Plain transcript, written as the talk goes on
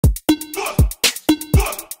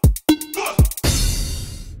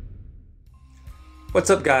What's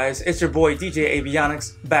up guys, it's your boy DJ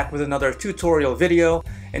Avionics back with another tutorial video.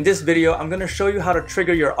 In this video I'm going to show you how to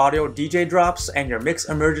trigger your audio DJ drops and your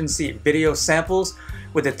MixEmergency video samples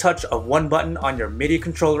with the touch of one button on your MIDI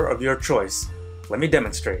controller of your choice. Let me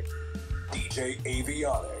demonstrate. DJ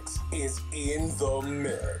Avionics is in the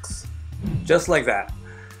mix. Just like that.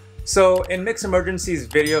 So in MixEmergency's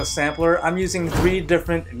video sampler, I'm using 3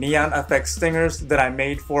 different Neon FX stingers that I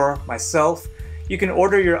made for myself. You can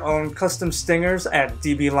order your own custom stingers at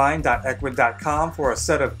dbline.equid.com for a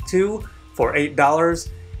set of 2 for $8.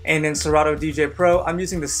 And in Serato DJ Pro, I'm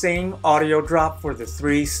using the same audio drop for the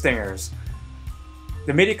 3 stingers.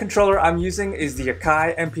 The MIDI controller I'm using is the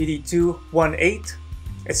Akai MPD218.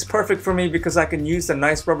 It's perfect for me because I can use the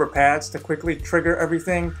nice rubber pads to quickly trigger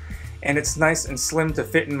everything, and it's nice and slim to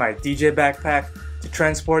fit in my DJ backpack to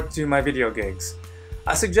transport to my video gigs.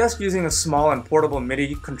 I suggest using a small and portable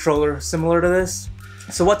MIDI controller similar to this.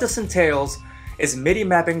 So what this entails is MIDI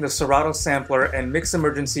mapping the Serato sampler and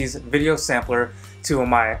MixEmergency's video sampler to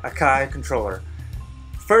my Akai controller.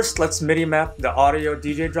 First, let's MIDI map the audio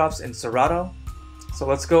DJ drops in Serato. So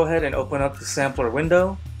let's go ahead and open up the sampler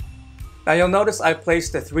window. Now you'll notice I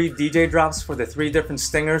placed the 3 DJ drops for the 3 different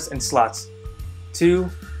stingers in slots 2,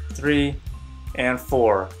 3, and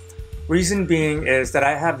 4. Reason being is that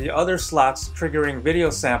I have the other slots triggering video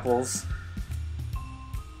samples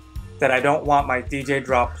that I don't want my DJ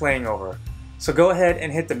drop playing over. So go ahead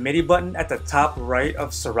and hit the MIDI button at the top right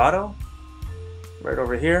of Serato, right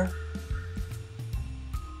over here.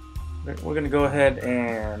 We're going to go ahead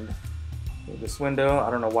and move this window. I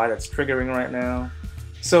don't know why that's triggering right now.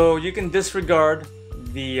 So you can disregard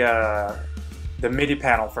the MIDI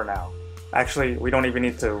panel for now. Actually, we don't even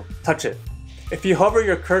need to touch it. If you hover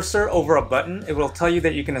your cursor over a button, it will tell you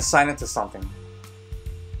that you can assign it to something.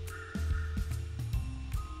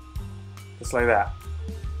 Just like that.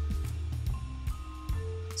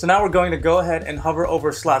 So now we're going to go ahead and hover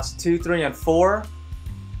over slots 2, 3, and 4.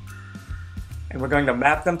 And we're going to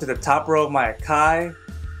map them to the top row of my Akai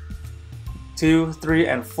 2, 3,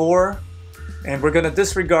 and 4. And we're going to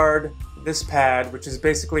disregard this pad, which is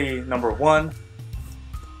basically number 1.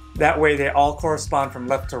 That way they all correspond from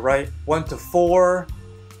left to right, 1 to 4.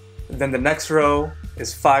 Then the next row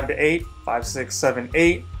is 5 to 8, 5, 6, 7,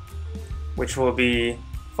 8, which will be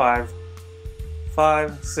 5,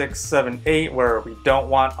 6, 7, 8, where we don't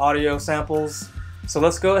want audio samples. So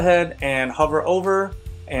let's go ahead and hover over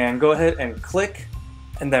and go ahead and click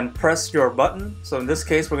and then press your button. So in this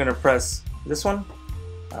case, we're going to press this one.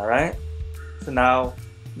 All right. So now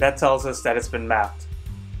that tells us that it's been mapped.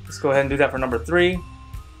 Let's go ahead and do that for number 3.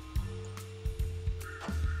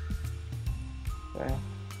 Okay.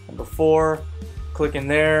 Number 4, click in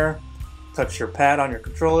there, touch your pad on your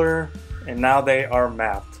controller, and now they are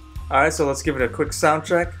mapped. Alright, so let's give it a quick sound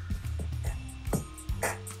check.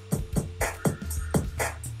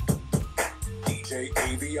 DJ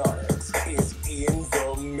Avionics is in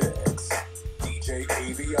the mix. DJ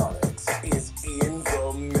Avionics is in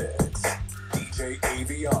the mix. DJ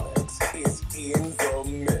Avionics is in the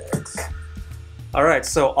mix. Alright,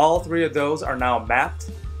 so all 3 of those are now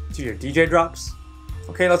mapped to your DJ drops.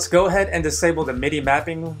 Okay, let's go ahead and disable the MIDI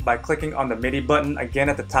mapping by clicking on the MIDI button again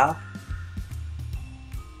at the top.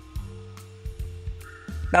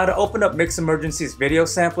 Now to open up MixEmergency's video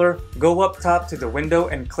sampler, go up top to the window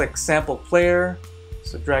and click Sample Player.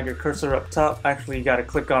 So drag your cursor up top. Actually, you got to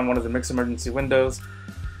click on one of the MixEmergency windows.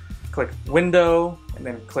 Click Window and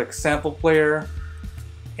then click Sample Player.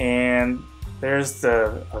 And there's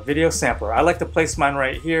the video sampler. I like to place mine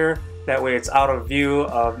right here. That way it's out of view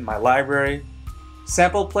of my library.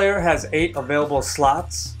 Sample Player has 8 available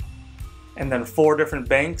slots and then 4 different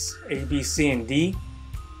banks, A, B, C, and D.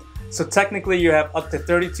 So technically you have up to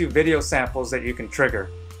 32 video samples that you can trigger.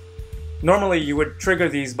 Normally you would trigger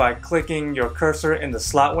these by clicking your cursor in the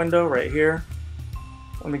slot window right here.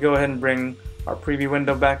 Let me go ahead and bring our preview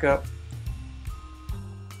window back up.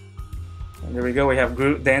 And there we go, we have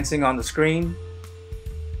Groot dancing on the screen.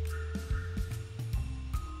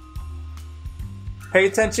 Pay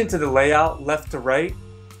attention to the layout left to right,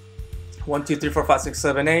 1, 2, 3, 4, 5, 6,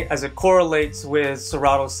 7, 8, as it correlates with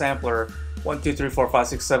Serato sampler, 1, 2, 3, 4, 5,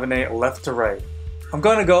 6, 7, 8, left to right. I'm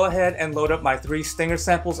going to go ahead and load up my 3 stinger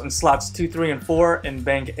samples in slots 2, 3, and 4 in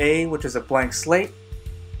bank A, which is a blank slate.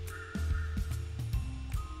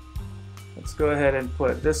 Let's go ahead and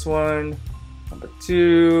put this one, number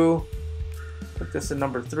 2, put this in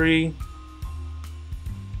number 3,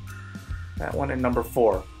 that one in number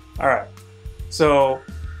 4. Alright. So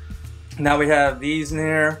now we have these in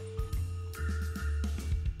here.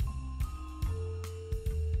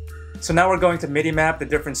 So now we're going to MIDI map the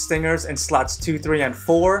different stingers in slots 2, 3, and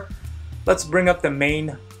 4. Let's bring up the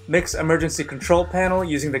main MixEmergency control panel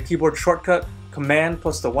using the keyboard shortcut Command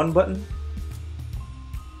plus the 1 button.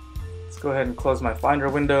 Let's go ahead and close my Finder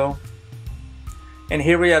window. And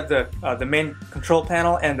here we have the main control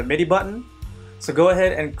panel and the MIDI button. So go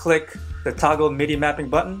ahead and click the toggle MIDI mapping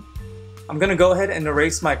button. I'm going to go ahead and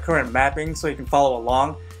erase my current mapping so you can follow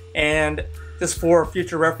along. And just for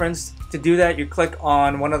future reference, to do that you click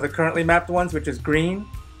on one of the currently mapped ones, which is green,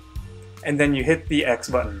 and then you hit the X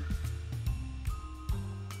button.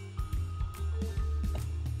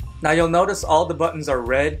 Now you'll notice all the buttons are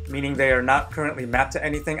red, meaning they are not currently mapped to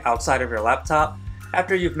anything outside of your laptop.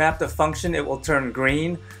 After you've mapped a function, it will turn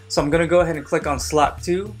green. So I'm going to go ahead and click on slot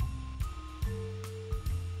 2.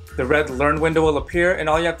 The red Learn window will appear, and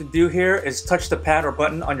all you have to do here is touch the pad or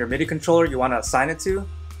button on your MIDI controller you want to assign it to.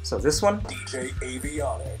 So this one. DJ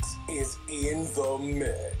Avionics is in the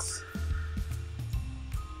mix.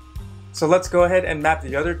 So let's go ahead and map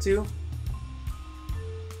the other two.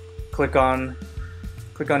 Click on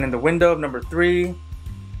in the window of number 3.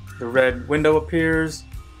 The red window appears.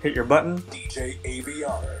 Hit your button. DJ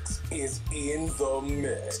Avionics is in the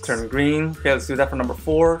mix. Turn green. Okay, let's do that for number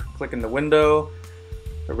 4. Click in the window.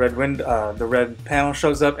 The red panel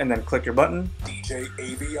shows up, and then click your button. DJ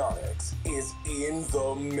Avionics is in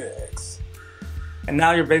the mix. And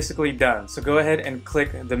now you're basically done. So go ahead and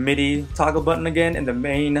click the MIDI toggle button again in the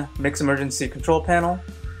main MixEmergency control panel.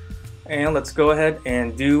 And let's go ahead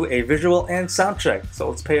and do a visual and sound check. So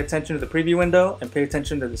let's pay attention to the preview window and pay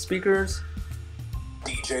attention to the speakers.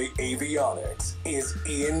 DJ Avionics is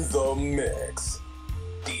in the mix.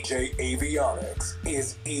 DJ Avionics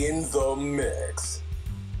is in the mix.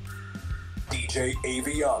 DJ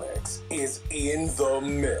Avionics is in the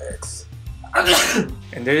mix.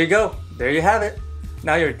 And there you go. There you have it.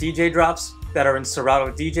 Now your DJ drops that are in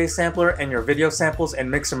Serato DJ Sampler and your video samples in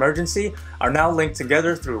MixEmergency are now linked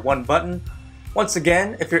together through one button. Once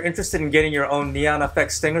again, if you're interested in getting your own neon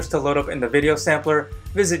effect stingers to load up in the video sampler,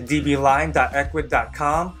 visit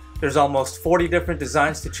dbline.equid.com. There's almost 40 different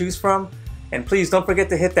designs to choose from. And please don't forget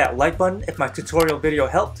to hit that like button if my tutorial video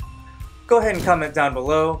helped. Go ahead and comment down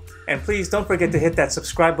below. And please don't forget to hit that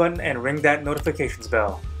subscribe button and ring that notifications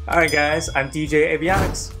bell. Alright guys, I'm DJ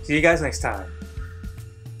Avionics. See you guys next time.